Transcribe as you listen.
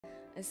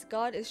As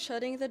God is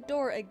shutting the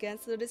door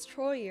against the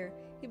destroyer,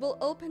 He will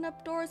open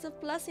up doors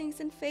of blessings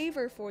and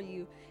favor for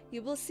you.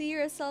 You will see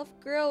yourself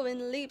grow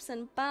in leaps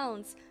and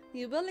bounds.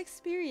 You will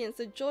experience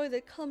the joy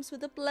that comes with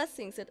the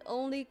blessings that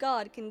only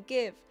God can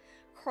give.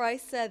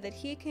 Christ said that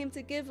He came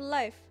to give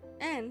life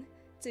and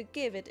to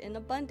give it in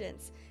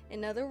abundance.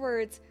 In other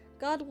words,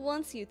 God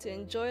wants you to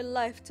enjoy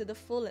life to the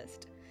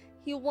fullest.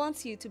 He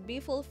wants you to be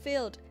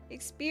fulfilled,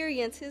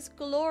 experience His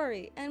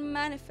glory, and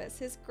manifest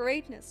His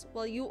greatness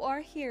while you are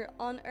here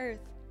on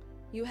earth.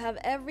 You have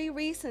every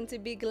reason to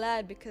be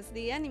glad because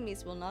the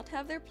enemies will not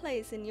have their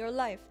place in your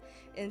life.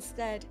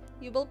 Instead,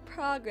 you will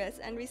progress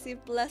and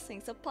receive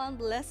blessings upon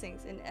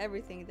blessings in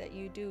everything that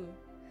you do.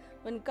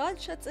 When God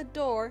shuts a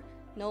door,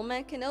 no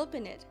man can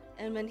open it,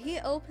 and when He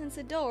opens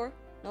a door,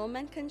 no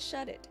man can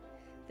shut it.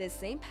 The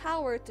same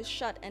power to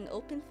shut and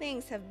open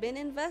things have been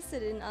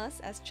invested in us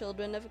as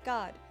children of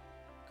God.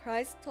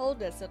 Christ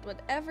told us that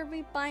whatever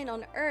we bind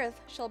on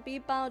earth shall be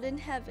bound in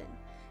heaven,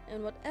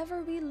 and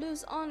whatever we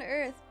loose on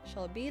earth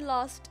shall be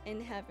lost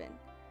in heaven.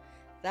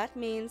 That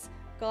means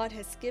God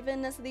has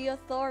given us the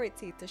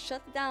authority to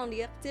shut down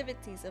the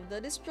activities of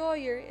the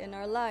destroyer in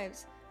our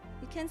lives.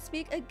 You can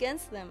speak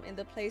against them in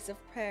the place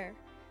of prayer.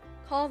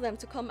 Call them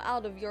to come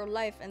out of your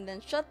life and then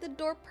shut the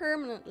door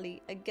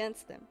permanently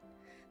against them.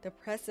 The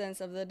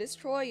presence of the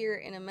destroyer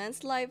in a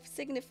man's life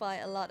signify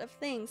a lot of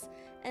things,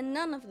 and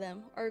none of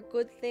them are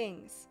good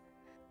things.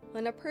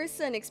 When a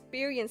person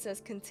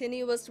experiences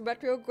continuous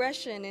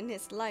retrogression in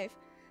his life,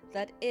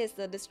 that is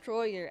the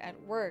destroyer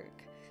at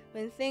work.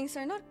 When things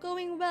are not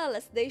going well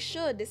as they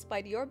should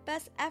despite your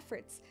best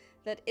efforts,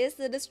 that is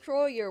the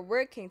destroyer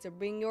working to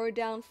bring your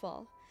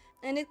downfall.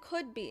 And it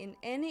could be in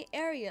any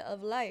area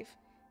of life.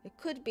 It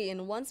could be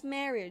in one's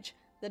marriage.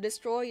 The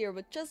destroyer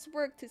would just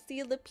work to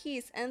steal the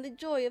peace and the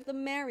joy of the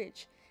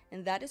marriage,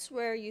 and that is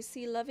where you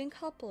see loving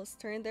couples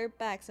turn their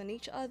backs on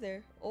each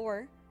other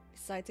or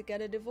decide to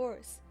get a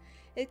divorce.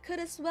 It could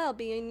as well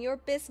be in your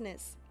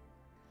business.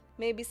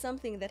 Maybe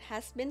something that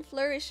has been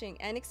flourishing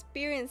and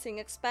experiencing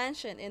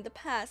expansion in the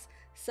past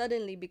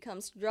suddenly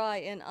becomes dry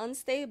and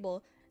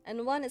unstable,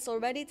 and one is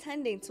already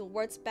tending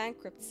towards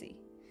bankruptcy.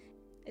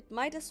 It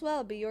might as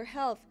well be your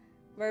health,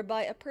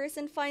 whereby a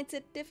person finds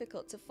it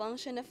difficult to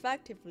function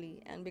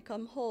effectively and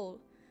become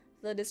whole.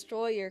 The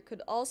destroyer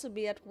could also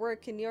be at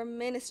work in your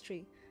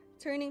ministry,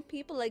 turning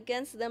people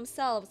against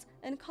themselves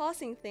and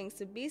causing things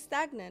to be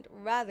stagnant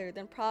rather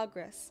than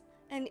progress.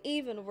 And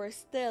even worse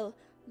still,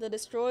 the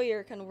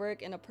destroyer can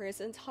work in a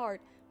person's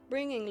heart,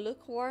 bringing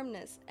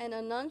lukewarmness and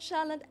a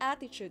nonchalant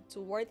attitude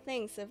toward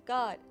things of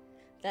God.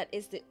 That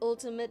is the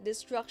ultimate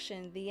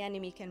destruction the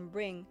enemy can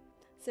bring,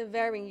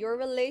 severing your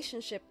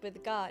relationship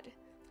with God.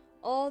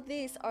 All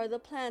these are the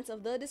plans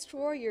of the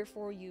destroyer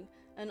for you,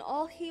 and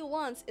all he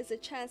wants is a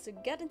chance to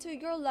get into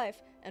your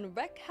life and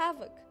wreak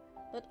havoc.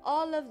 But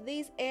all of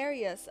these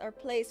areas are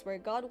places where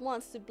God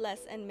wants to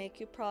bless and make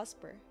you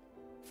prosper.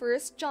 1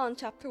 John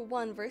chapter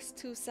 1 verse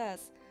 2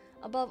 says,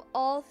 "Above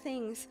all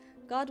things,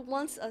 God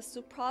wants us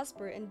to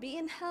prosper and be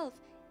in health,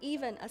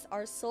 even as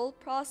our soul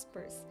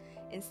prospers."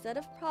 Instead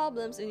of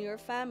problems in your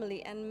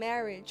family and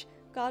marriage,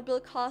 God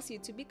will cause you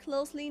to be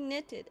closely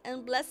knitted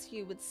and bless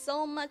you with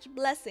so much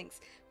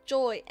blessings,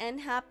 joy, and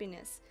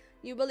happiness.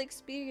 You will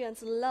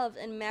experience love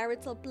and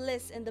marital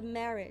bliss in the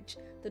marriage.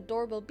 The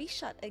door will be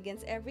shut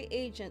against every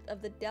agent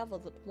of the devil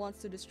that wants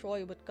to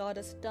destroy what God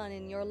has done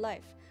in your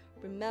life.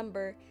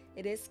 Remember,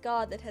 it is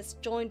God that has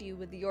joined you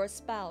with your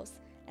spouse,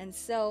 and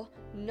so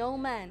no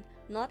man,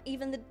 not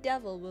even the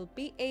devil, will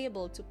be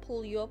able to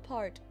pull you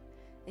apart.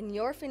 In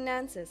your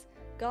finances,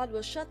 God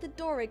will shut the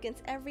door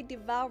against every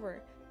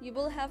devourer. You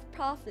will have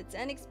profits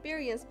and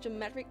experience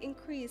geometric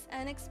increase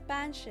and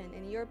expansion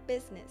in your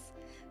business.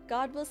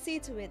 God will see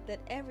to it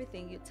that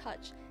everything you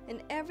touch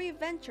and every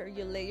venture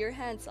you lay your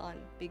hands on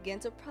begin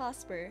to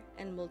prosper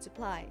and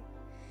multiply.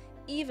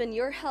 Even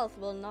your health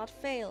will not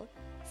fail.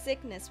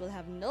 Sickness will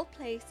have no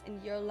place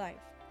in your life.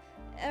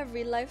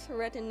 Every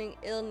life-threatening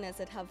illness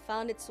that have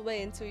found its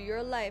way into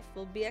your life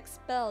will be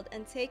expelled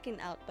and taken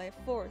out by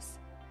force.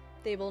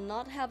 They will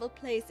not have a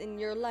place in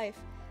your life,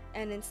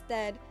 and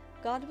instead,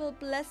 God will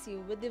bless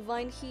you with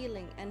divine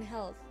healing and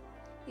health.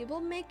 He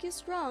will make you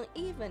strong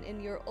even in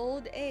your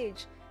old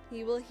age.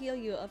 He will heal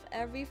you of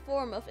every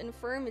form of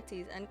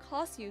infirmities and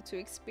cause you to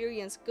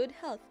experience good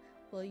health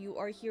while you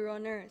are here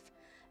on earth.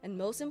 And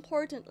most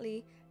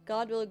importantly,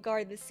 God will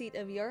guard the seat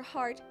of your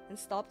heart and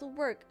stop the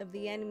work of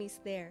the enemies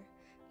there.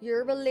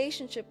 Your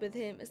relationship with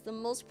Him is the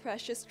most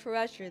precious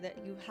treasure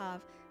that you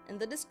have, and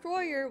the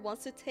destroyer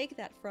wants to take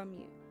that from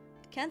you.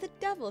 Can the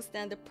devil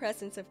stand the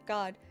presence of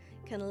God?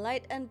 Can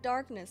light and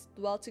darkness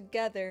dwell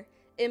together?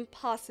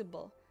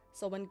 Impossible.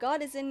 So when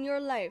God is in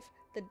your life,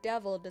 the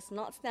devil does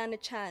not stand a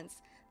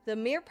chance. The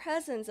mere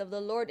presence of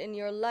the Lord in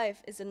your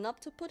life is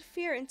enough to put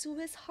fear into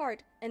his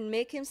heart and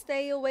make him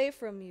stay away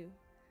from you.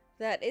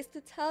 That is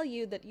to tell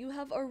you that you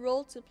have a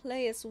role to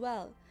play as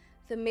well.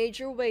 The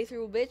major way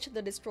through which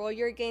the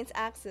destroyer gains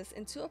access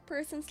into a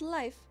person's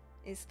life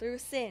is through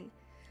sin.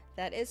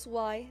 That is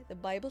why the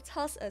Bible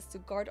tells us to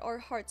guard our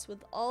hearts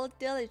with all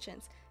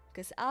diligence,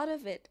 because out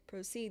of it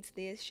proceeds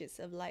the issues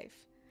of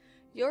life.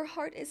 Your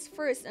heart is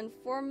first and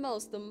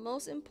foremost the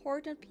most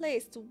important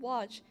place to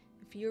watch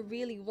if you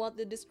really want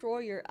the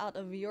destroyer out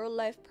of your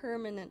life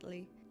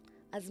permanently.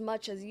 As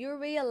much as you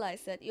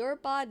realize that your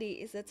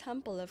body is a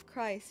temple of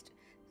Christ,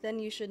 then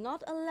you should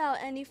not allow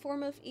any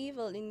form of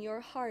evil in your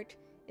heart.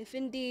 If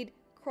indeed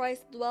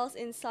Christ dwells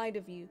inside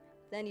of you,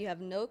 then you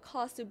have no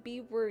cause to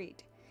be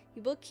worried. He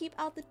will keep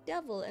out the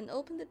devil and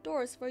open the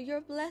doors for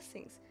your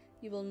blessings.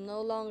 You will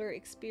no longer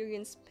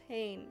experience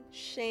pain,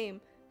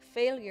 shame,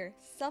 failure,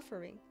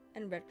 suffering,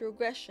 and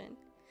retrogression.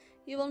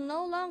 You will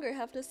no longer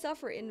have to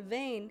suffer in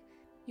vain.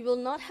 You will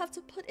not have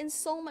to put in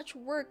so much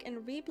work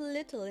and reap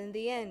little in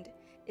the end.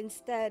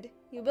 Instead,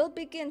 you will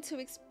begin to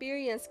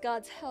experience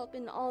God's help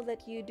in all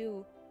that you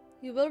do.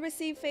 You will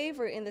receive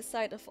favor in the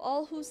sight of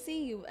all who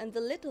see you, and the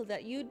little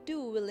that you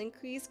do will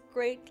increase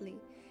greatly.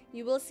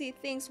 You will see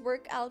things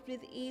work out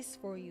with ease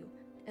for you,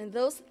 and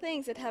those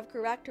things that have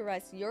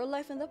characterized your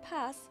life in the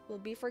past will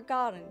be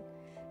forgotten.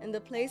 In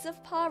the place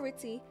of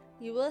poverty,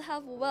 you will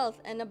have wealth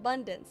and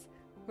abundance.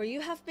 Where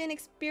you have been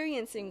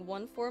experiencing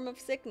one form of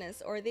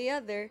sickness or the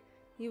other,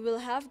 you will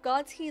have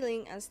God's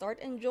healing and start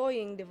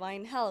enjoying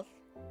divine health.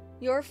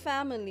 Your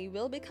family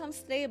will become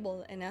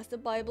stable, and as the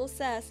Bible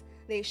says,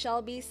 they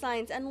shall be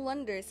signs and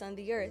wonders on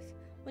the earth.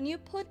 When you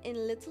put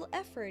in little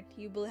effort,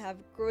 you will have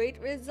great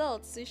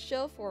results to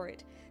show for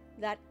it.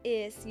 That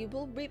is, you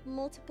will reap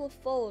multiple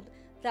fold.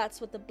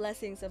 That's what the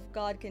blessings of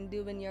God can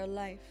do in your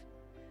life.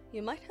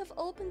 You might have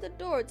opened the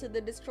door to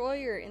the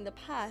destroyer in the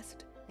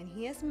past, and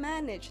he has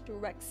managed to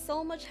wreak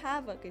so much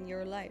havoc in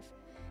your life.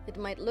 It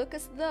might look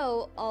as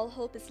though all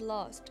hope is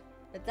lost,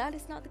 but that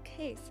is not the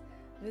case.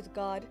 With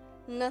God,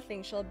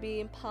 nothing shall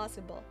be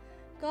impossible.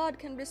 God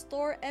can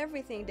restore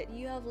everything that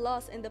you have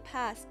lost in the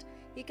past.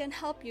 He can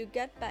help you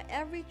get back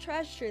every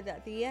treasure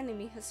that the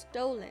enemy has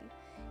stolen.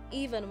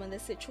 Even when the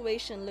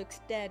situation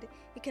looks dead,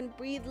 He can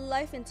breathe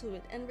life into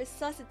it and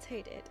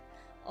resuscitate it.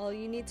 All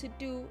you need to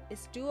do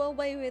is do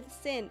away with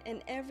sin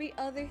and every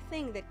other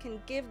thing that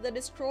can give the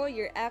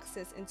destroyer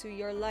access into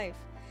your life.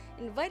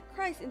 Invite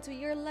Christ into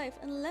your life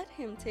and let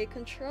Him take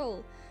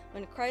control.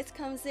 When Christ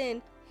comes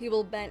in, He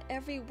will ban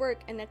every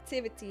work and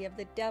activity of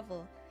the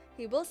devil.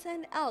 He will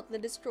send out the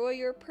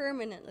destroyer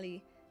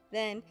permanently.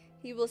 Then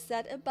He will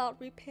set about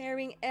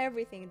repairing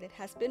everything that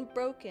has been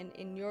broken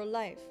in your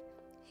life.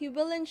 He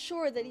will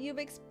ensure that you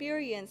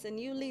experience a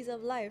new lease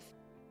of life.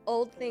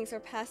 Old things are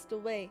passed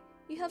away.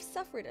 You have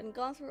suffered and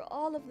gone through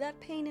all of that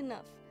pain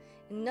enough.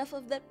 Enough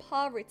of that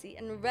poverty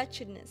and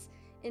wretchedness.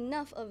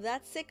 Enough of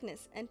that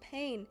sickness and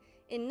pain.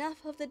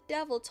 Enough of the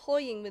devil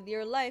toying with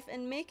your life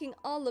and making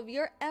all of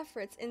your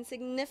efforts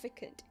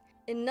insignificant.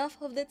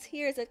 Enough of the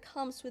tears that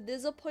comes with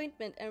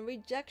disappointment and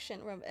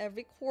rejection from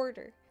every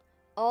quarter.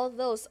 All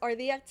those are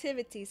the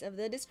activities of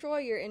the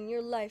destroyer in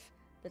your life,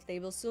 but they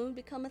will soon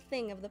become a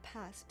thing of the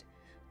past.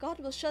 God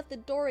will shut the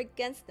door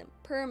against them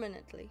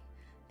permanently.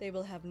 They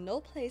will have no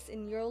place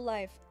in your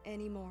life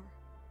anymore.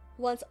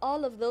 Once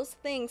all of those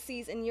things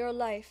cease in your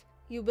life,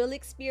 you will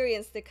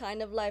experience the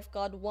kind of life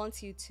God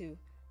wants you to.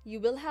 You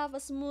will have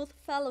a smooth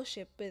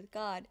fellowship with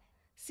God,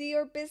 see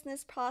your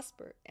business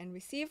prosper, and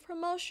receive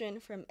promotion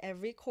from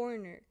every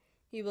corner.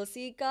 You will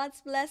see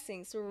God's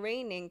blessings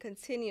raining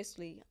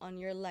continuously on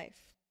your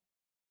life.